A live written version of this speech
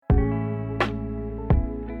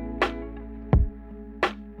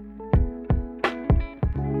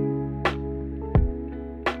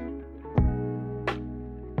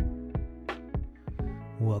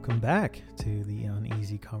Welcome back to the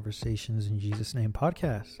Uneasy Conversations in Jesus' Name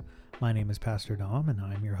podcast. My name is Pastor Dom, and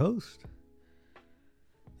I'm your host.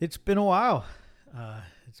 It's been a while.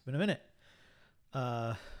 It's been a minute.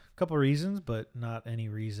 A couple of reasons, but not any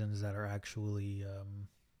reasons that are actually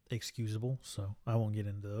excusable, so I won't get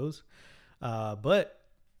into those. But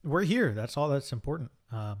we're here. That's all that's important.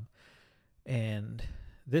 And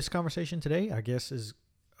this conversation today, I guess, is,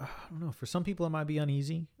 I don't know, for some people it might be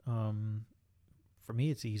uneasy. For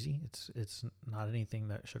me, it's easy. It's not anything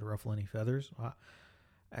that should ruffle any feathers.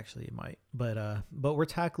 Actually, it might. But we're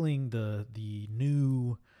tackling the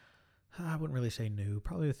new. I wouldn't really say new.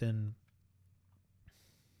 Probably within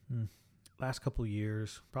last couple of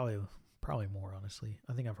years. Probably more. Honestly,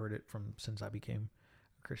 I think I've heard it from since I became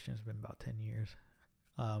a Christian. It's been about 10 years.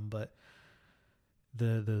 But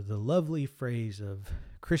the lovely phrase of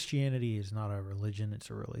Christianity is not a religion;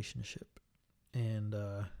 it's a relationship, and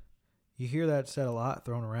you hear that said a lot,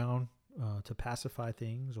 thrown around to pacify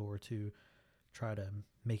things or to try to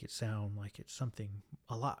make it sound like it's something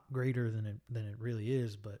a lot greater than it really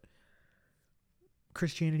is. But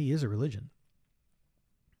Christianity is a religion.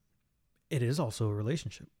 It is also a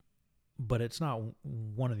relationship, but it's not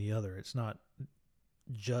one or the other. It's not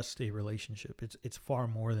just a relationship. It's far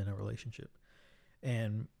more than a relationship,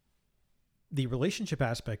 and the relationship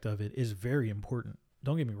aspect of it is very important.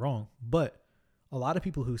 Don't get me wrong, but a lot of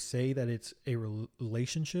people who say that it's a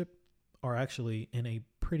relationship are actually in a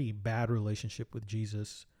pretty bad relationship with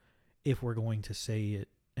Jesus if we're going to say it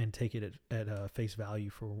and take it at face value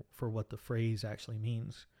for what the phrase actually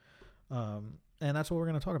means. And that's what we're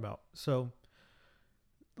going to talk about. So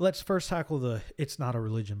let's first tackle the it's not a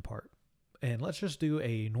religion part. And let's just do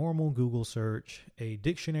a normal Google search, a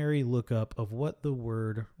dictionary lookup of what the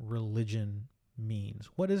word religion means.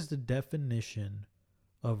 What is the definition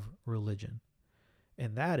of religion?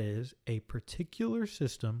 And that is a particular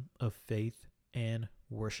system of faith and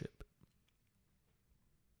worship.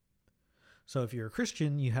 So if you're a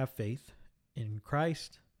Christian, you have faith in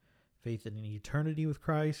Christ, faith in an eternity with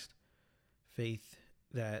Christ, faith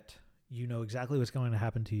that you know exactly what's going to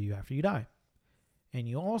happen to you after you die. And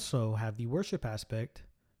you also have the worship aspect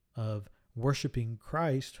of worshiping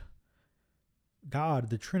Christ, God,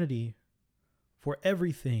 the Trinity, for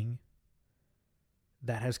everything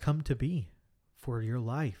that has come to be. For your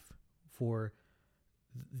life, for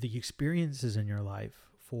the experiences in your life,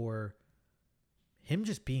 for him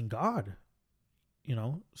just being God,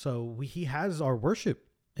 so he has our worship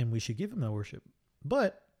and we should give him that worship.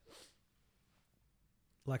 But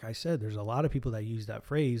like I said, there's a lot of people that use that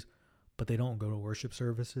phrase, but they don't go to worship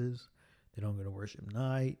services. They don't go to worship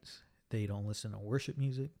nights. They don't listen to worship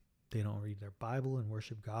music. They don't read their Bible and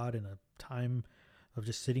worship God in a time of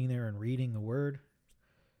just sitting there and reading the word.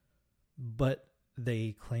 But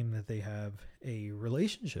they claim that they have a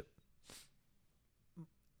relationship.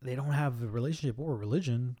 They don't have a relationship or a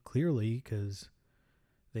religion, clearly, because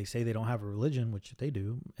they say they don't have a religion, which they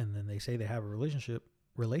do, and then they say they have a relationship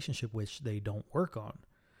which they don't work on.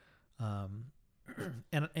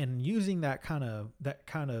 And using that kind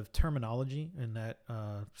of terminology and that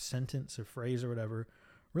sentence or phrase or whatever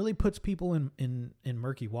really puts people in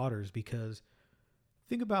murky waters, because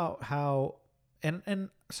think about how. And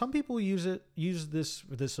some people use this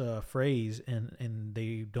phrase and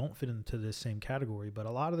they don't fit into this same category. But a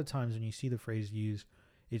lot of the times when you see the phrase used,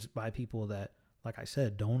 it's by people that, like I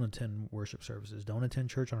said, don't attend worship services, don't attend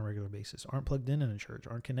church on a regular basis, aren't plugged in a church,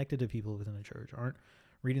 aren't connected to people within a church, aren't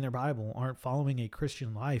reading their Bible, aren't following a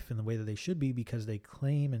Christian life in the way that they should be, because they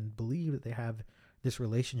claim and believe that they have this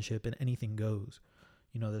relationship and anything goes.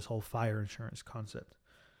 This whole fire insurance concept.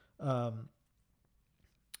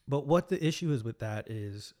 But what the issue is with that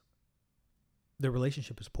is the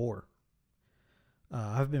relationship is poor.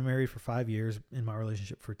 I've been married for 5 years, in my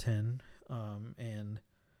relationship for 10. And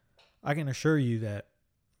I can assure you that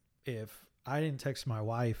if I didn't text my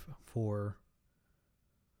wife for,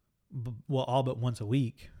 all but once a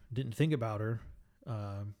week, didn't think about her,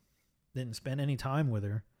 didn't spend any time with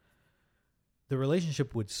her, the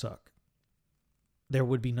relationship would suck. There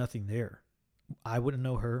would be nothing there. I wouldn't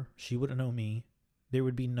know her. She wouldn't know me. There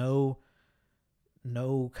would be no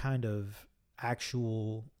kind of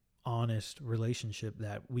actual honest relationship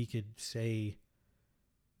that we could say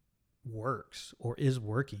works or is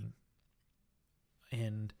working.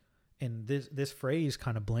 And this phrase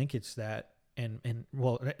kind of blankets that and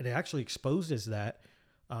it actually exposes that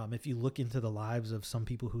if you look into the lives of some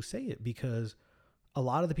people who say it, because a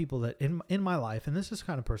lot of the people that in my life, and this is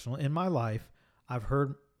kind of personal, in my life, I've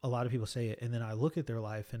heard a lot of people say it, and then I look at their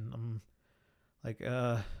life and I'm like,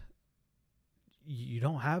 you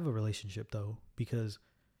don't have a relationship though, because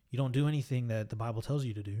You don't do anything that the Bible tells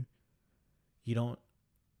you to do. You don't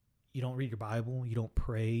read your Bible. You don't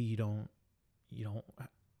pray. You don't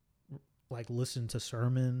like listen to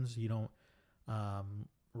sermons. You don't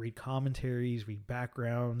read commentaries, read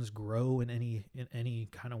backgrounds, grow in any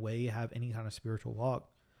kind of way, have any kind of spiritual walk.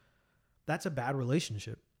 That's a bad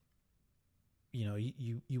relationship.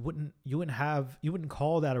 You wouldn't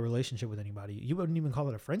call that a relationship with anybody. You wouldn't even call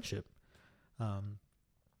it a friendship.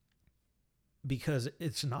 Because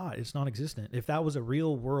it's non-existent. If that was a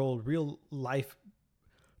real world, real life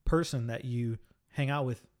person that you hang out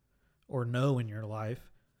with or know in your life,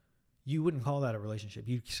 you wouldn't call that a relationship.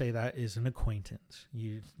 You'd say that is an acquaintance.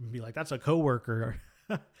 You'd be like, that's a coworker.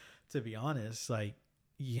 To be honest, like,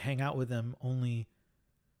 you hang out with them only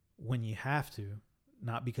when you have to,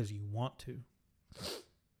 not because you want to.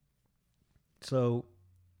 So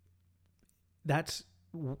that's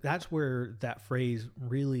where that phrase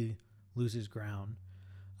really loses ground,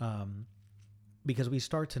 because we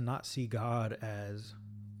start to not see God as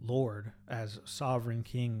Lord, as sovereign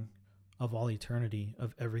King of all eternity,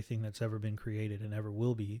 of everything that's ever been created and ever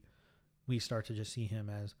will be. We start to just see him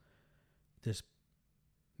as this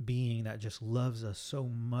being that just loves us so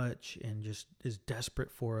much and just is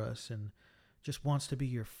desperate for us and just wants to be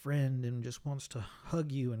your friend and just wants to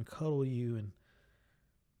hug you and cuddle you.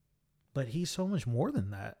 But he's so much more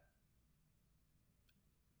than that.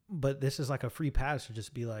 But this is like a free pass to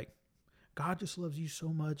just be like, God just loves you so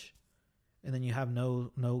much. And then you have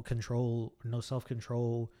no control, no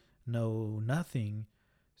self-control, no nothing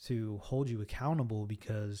to hold you accountable,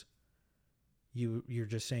 because you're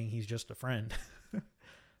just saying he's just a friend.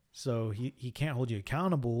 So he can't hold you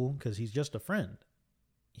accountable because he's just a friend.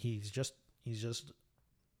 He's just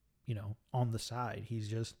on the side. He's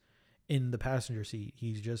just in the passenger seat.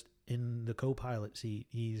 He's just in the co-pilot seat.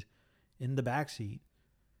 He's in the back seat.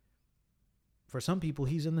 For some people,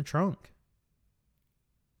 he's in the trunk.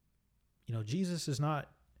 Jesus is not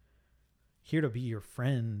here to be your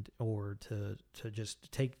friend or to just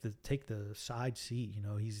take the side seat.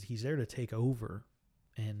 He's there to take over.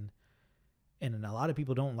 And a lot of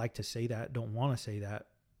people don't like to say that, don't want to say that,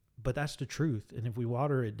 but that's the truth. And if we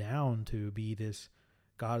water it down to be this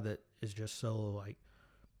God that is just so like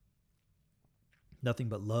nothing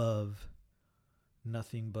but love,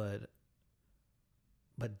 nothing but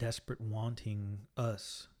desperate wanting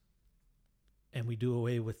us, and we do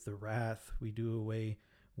away with the wrath, we do away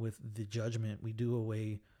with the judgment, we do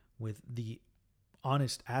away with the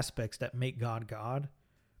honest aspects that make God God,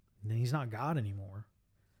 then he's not God anymore.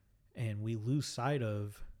 And we lose sight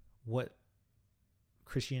of what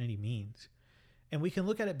Christianity means. And we can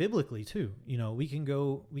look at it biblically too. We can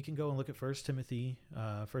go and look at 1 Timothy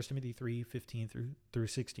 3:15 through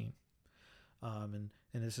 16. And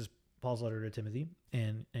this is Paul's letter to Timothy,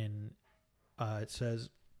 and it says,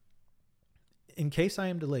 in case I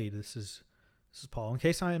am delayed, this is Paul, in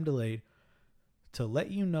case I am delayed, to let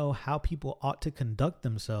you know how people ought to conduct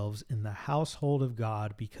themselves in the household of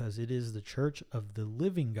God, because it is the church of the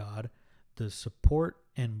living God, the support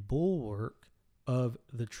and bulwark of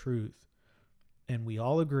the truth. And we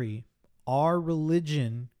all agree, our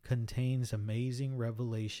religion contains amazing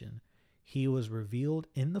revelation. He was revealed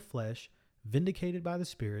in the flesh, vindicated by the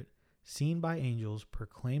Spirit, seen by angels,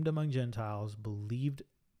 proclaimed among Gentiles, believed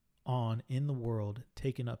on in the world,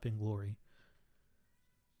 taken up in glory.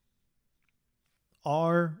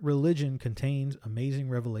 Our religion contains amazing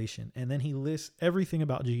revelation. And then he lists everything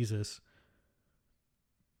about Jesus.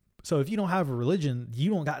 So if you don't have a religion,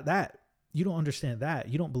 you don't got that. You don't understand that.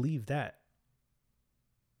 You don't believe that.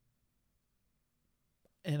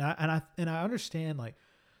 And I understand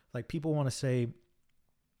like people want to say,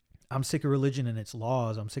 I'm sick of religion and its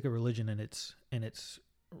laws. I'm sick of religion and its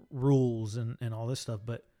rules and all this stuff.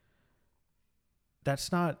 But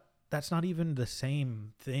that's not even the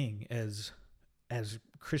same thing as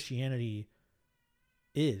Christianity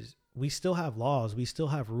is. We still have laws. We still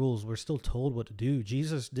have rules. We're still told what to do.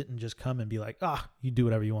 Jesus didn't just come and be like, you do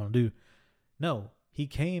whatever you want to do. No, he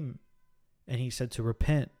came and he said to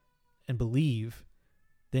repent and believe.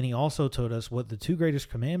 Then he also told us what the two greatest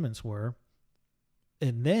commandments were.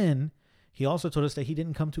 And then he also told us that he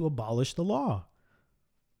didn't come to abolish the law.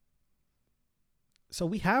 So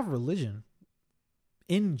we have religion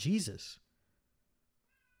in Jesus,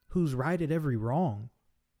 who's righted every wrong,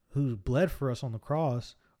 who bled for us on the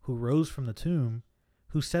cross, who rose from the tomb,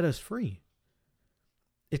 who set us free.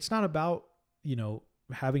 It's not about,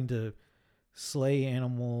 having to slay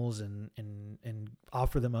animals and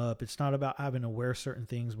offer them up. It's not about having to wear certain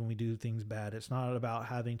things when we do things bad. It's not about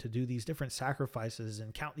having to do these different sacrifices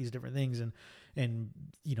and count these different things and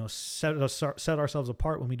set ourselves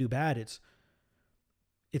apart when we do bad.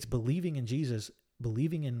 It's believing in Jesus,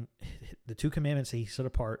 believing in the 2 commandments that he set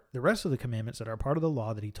apart, the rest of the commandments that are part of the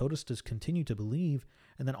law that he told us to continue to believe,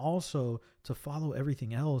 and then also to follow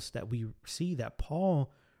everything else that we see that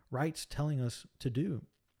Paul writes telling us to do.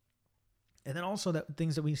 And then also that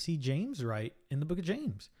things that we see James write in the book of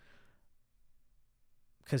James.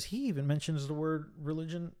 Because he even mentions the word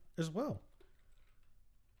religion as well.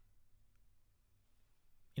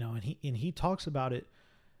 You know, and he talks about it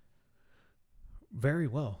very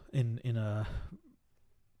well in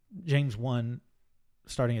James 1,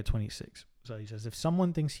 starting at 26. So he says, if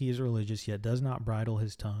someone thinks he is religious, yet does not bridle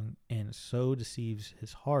his tongue, and so deceives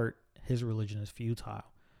his heart, his religion is futile.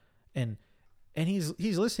 And he's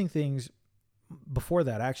listing things before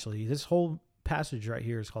that, actually. This whole passage right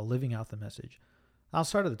here is called Living Out the Message. I'll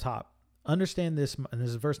start at the top. Understand this, and this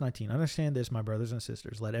is verse 19. Understand this, my brothers and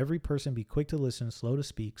sisters. Let every person be quick to listen, slow to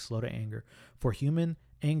speak, slow to anger. For human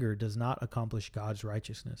anger does not accomplish God's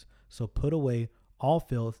righteousness. So put away all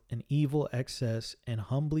filth and evil excess, and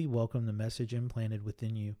humbly welcome the message implanted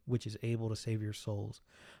within you, which is able to save your souls.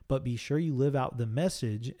 But be sure you live out the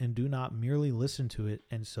message and do not merely listen to it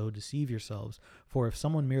and so deceive yourselves. For if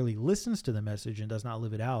someone merely listens to the message and does not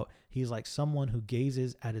live it out, he is like someone who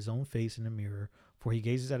gazes at his own face in a mirror, for he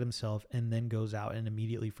gazes at himself and then goes out and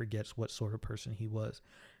immediately forgets what sort of person he was.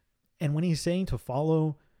 And when he's saying to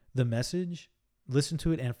follow the message, listen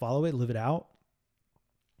to it and follow it, live it out,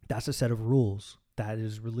 that's a set of rules. That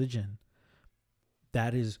is religion.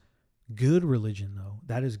 That is good religion, though.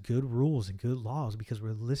 That is good rules and good laws, because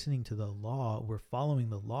we're listening to the law, we're following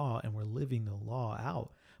the law, and we're living the law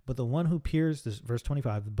out. But the one who peers, this verse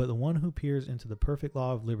 25, but the one who peers into the perfect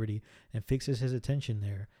law of liberty and fixes his attention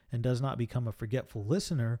there and does not become a forgetful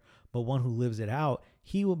listener, but one who lives it out,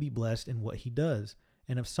 he will be blessed in what he does.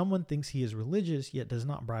 And if someone thinks he is religious, yet does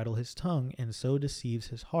not bridle his tongue, and so deceives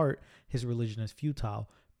his heart, his religion is futile.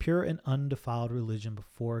 Pure and undefiled religion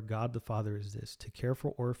before God the Father is this: to care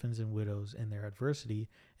for orphans and widows in their adversity,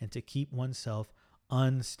 and to keep oneself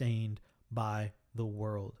unstained by the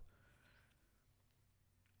world.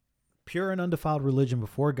 Pure and undefiled religion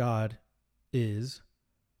before God is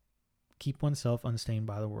keep oneself unstained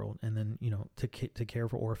by the world, and then, you know, to care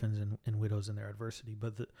for orphans and widows in their adversity,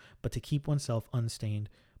 but to keep oneself unstained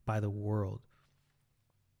by the world.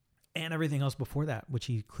 And everything else before that, which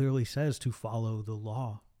he clearly says to follow the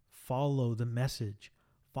law, follow the message,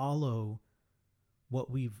 follow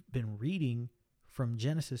what we've been reading from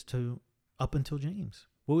Genesis to up until James,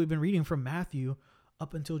 what we've been reading from Matthew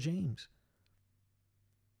up until James.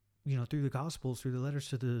 You know, through the Gospels, through the letters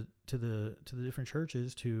to the different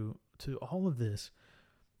churches, to all of this,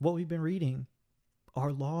 what we've been reading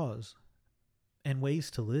are laws and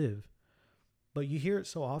ways to live. But you hear it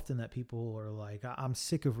so often that people are like, I'm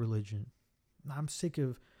sick of religion. I'm sick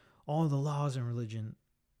of all the laws in religion.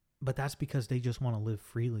 But that's because they just want to live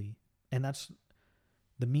freely. And that's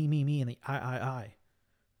the me, and the I.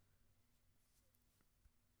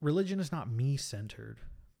 Religion is not me-centered.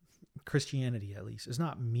 Christianity, at least, is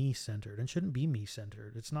not me-centered and shouldn't be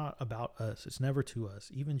me-centered. It's not about us. It's never to us.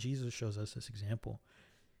 Even Jesus shows us this example.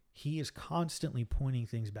 He is constantly pointing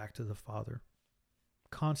things back to the Father.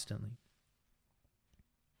 Constantly.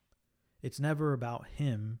 It's never about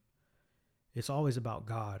him. It's always about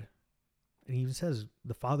God. And he even says,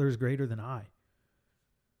 the Father is greater than I.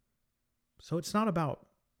 So it's not about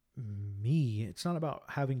me. It's not about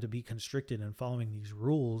having to be constricted and following these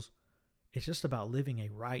rules. It's just about living a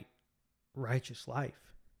righteous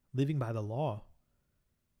life, living by the law.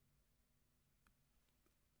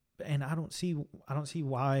 And I don't see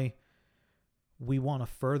why we want to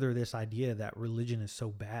further this idea that religion is so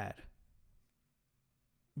bad,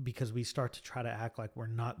 because we start to try to act like we're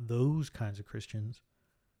not those kinds of Christians.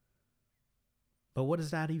 But what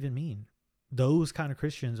does that even mean? Those kind of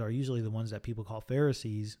Christians are usually the ones that people call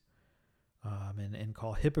Pharisees and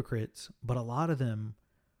call hypocrites. But a lot of them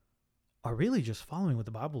are really just following what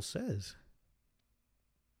the Bible says.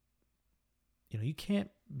 You know, you can't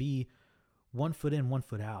be 1 foot in, 1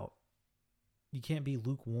 foot out. You can't be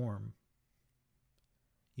lukewarm.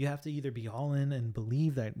 You have to either be all in and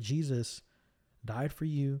believe that Jesus died for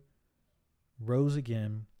you, rose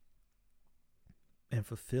again, and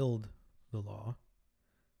fulfilled the law,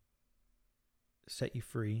 set you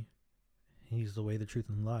free. He's the way, the truth,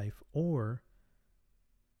 and life. Or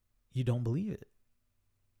you don't believe it.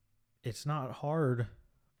 It's not hard.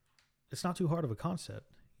 It's not too hard of a concept.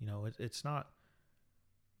 You know, it's not,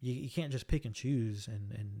 you can't just pick and choose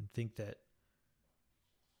and think that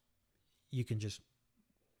you can just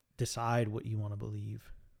decide what you want to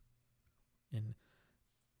believe and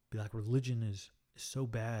be like, religion is so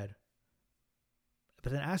bad.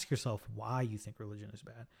 But then ask yourself why you think religion is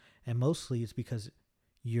bad. And mostly it's because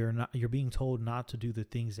you're being told not to do the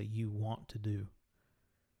things that you want to do.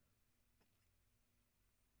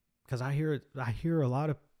 Because I hear a lot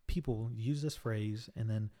of people use this phrase, and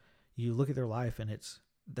then you look at their life and it's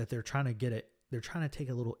that they're trying to take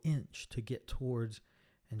a little inch to get towards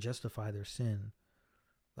and justify their sin.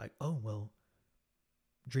 Like, oh, well,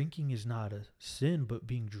 drinking is not a sin, but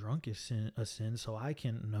being drunk is a sin, so I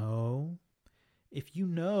can know. If you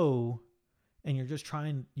know, and you're just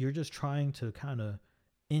trying to kind of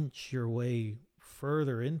inch your way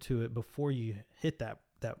further into it before you hit that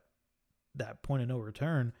point of no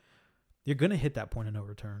return, you're going to hit that point of no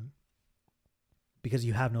return because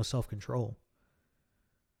you have no self-control.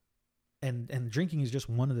 And drinking is just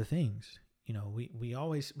one of the things. You know,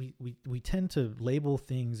 we tend to label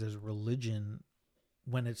things as religion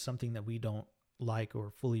when it's something that we don't like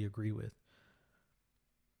or fully agree with.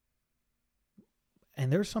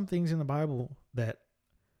 And there's some things in the Bible that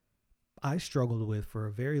I struggled with for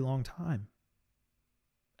a very long time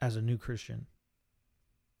as a new Christian.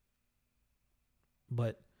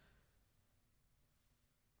 But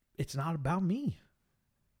it's not about me.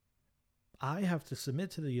 I have to submit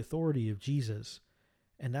to the authority of Jesus.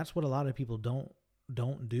 And that's what a lot of people don't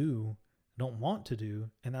want to do.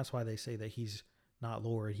 And that's why they say that he's not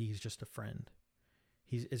Lord, he's just a friend.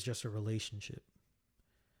 It's just a relationship.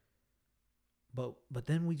 But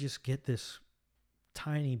then we just get this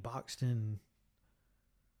tiny, boxed in,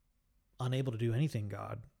 unable to do anything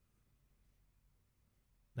God.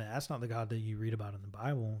 Now, that's not the God that you read about in the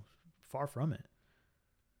Bible. Far from it.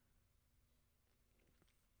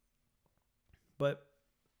 But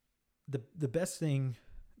the best thing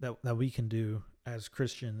that we can do as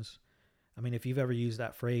Christians, I mean, if you've ever used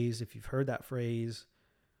that phrase, if you've heard that phrase,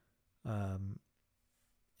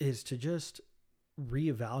 is to just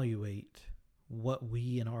reevaluate what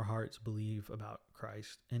we in our hearts believe about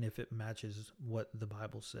Christ and if it matches what the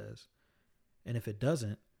Bible says. And if it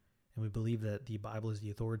doesn't, and we believe that the Bible is the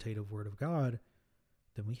authoritative word of God,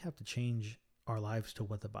 then we have to change our lives to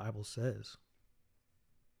what the Bible says.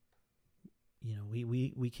 You know,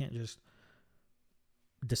 we can't just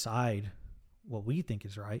decide what we think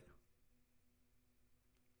is right.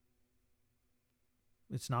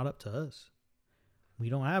 It's not up to us. We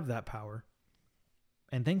don't have that power.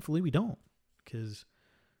 And thankfully we don't, because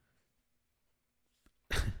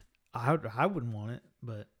I wouldn't want it,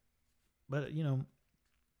 but you know,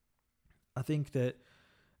 I think that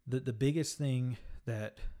the biggest thing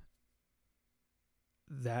that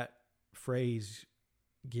phrase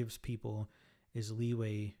gives people is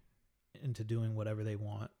leeway into doing whatever they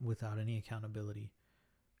want without any accountability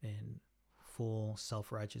and full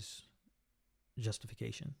self-righteous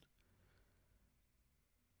justification.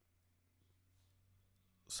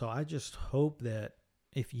 So I just hope that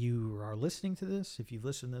if you are listening to this, if you've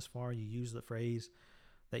listened this far, you use the phrase,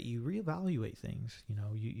 that you reevaluate things. You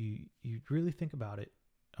know, you really think about it.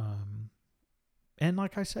 And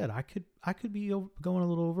like I said, I could be going a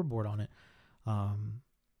little overboard on it.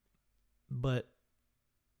 But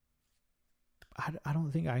I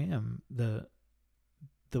don't think I am. The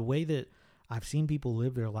way that I've seen people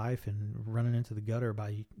live their life and running into the gutter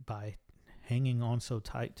by hanging on so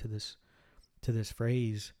tight to this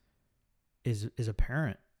phrase is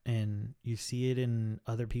apparent, and you see it in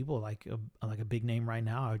other people, like a big name right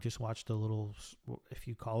now. I just watched a little, if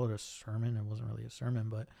you call it a sermon, it wasn't really a sermon,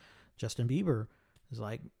 but Justin Bieber is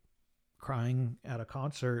like crying at a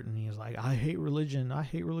concert, and he's like, I hate religion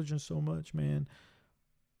so much, man.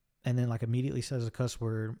 And then like immediately says a cuss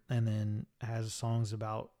word, and then has songs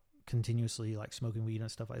about continuously like smoking weed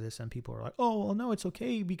and stuff like this, and people are like, oh well, no, it's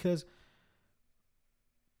okay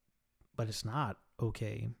but it's not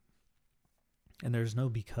okay. And there's no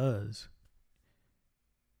because.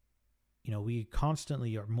 You know, we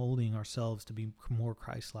constantly are molding ourselves to be more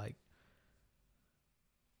Christ-like.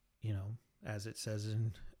 You know, as it says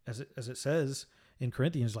in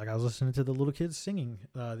Corinthians, like I was listening to the little kids singing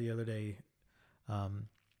the other day.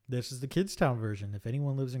 This is the Kids Town version. If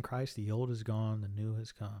anyone lives in Christ, the old is gone, the new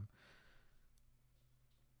has come.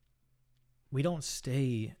 We don't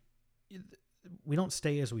stay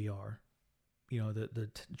as we are. You know, the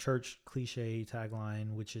church cliche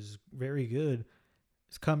tagline, which is very good,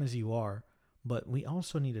 is come as you are. But we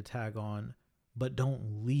also need to tag on, but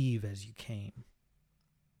don't leave as you came.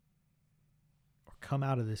 Or come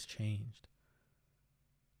out of this changed.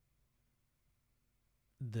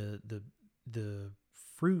 The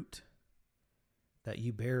fruit that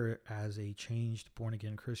you bear as a changed,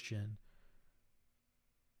 born-again Christian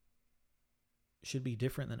should be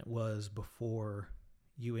different than it was before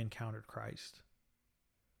you encountered Christ.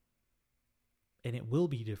 And it will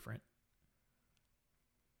be different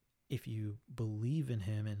if you believe in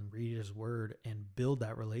him and read his word and build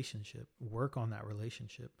that relationship, work on that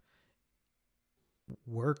relationship,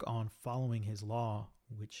 work on following his law,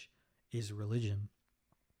 which is religion,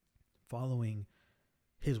 following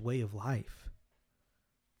his way of life.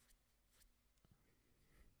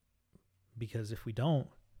 Because if we don't,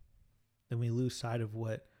 then we lose sight of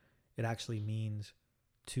what it actually means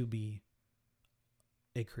to be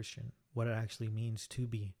a Christian, what it actually means to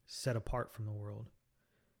be set apart from the world.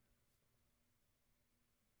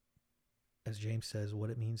 As James says, what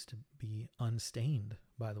it means to be unstained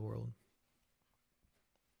by the world.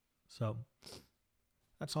 So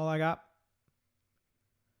that's all I got.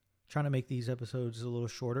 Trying to make these episodes a little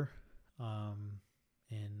shorter,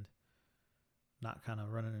 and not kind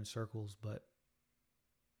of running in circles. But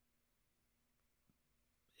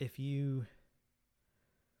if you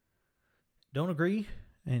don't agree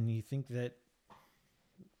and you think that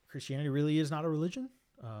Christianity really is not a religion,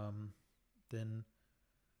 then,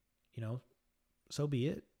 so be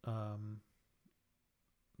it.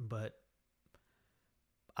 But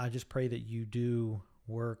I just pray that you do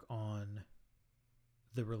work on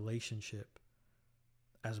the relationship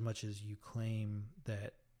as much as you claim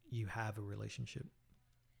that you have a relationship.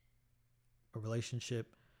 A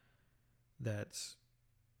relationship that's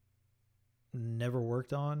never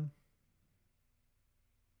worked on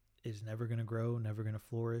is never going to grow, never going to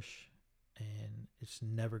flourish, and it's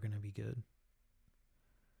never going to be good.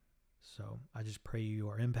 So I just pray you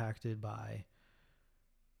are impacted by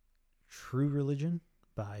true religion,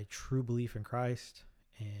 by true belief in Christ,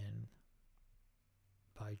 and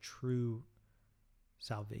by true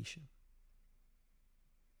salvation.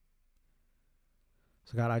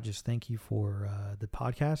 So God, I just thank you for the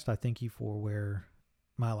podcast. I thank you for where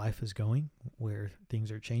my life is going, where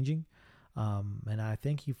things are changing. And I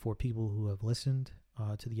thank you for people who have listened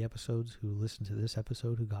to the episodes, who listened to this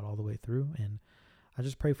episode, who got all the way through. And I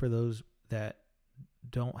just pray for those that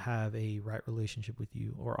don't have a right relationship with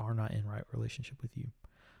you or are not in right relationship with you,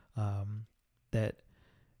 that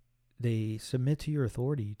they submit to your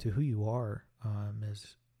authority, to who you are,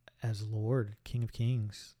 as Lord, King of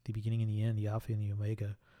Kings, the beginning and the end, the Alpha and the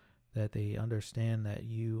Omega, that they understand that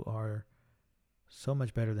you are so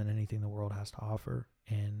much better than anything the world has to offer,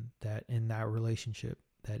 and that in that relationship,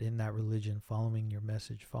 that in that religion, following your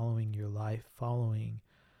message, following your life, following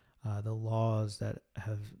the laws that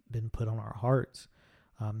have been put on our hearts,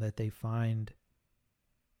 that they find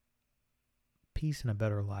peace and a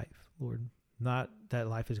better life, Lord. Not that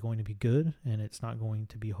life is going to be good and it's not going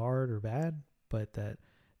to be hard or bad, but that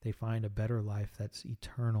they find a better life that's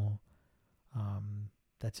eternal,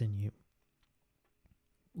 that's in you.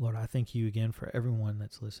 Lord, I thank you again for everyone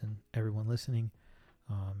that's everyone listening,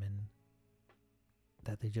 and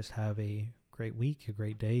that they just have a great week, a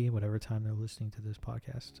great day, whatever time they're listening to this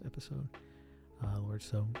podcast episode. Lord,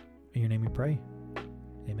 so in your name we pray.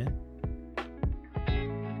 Amen.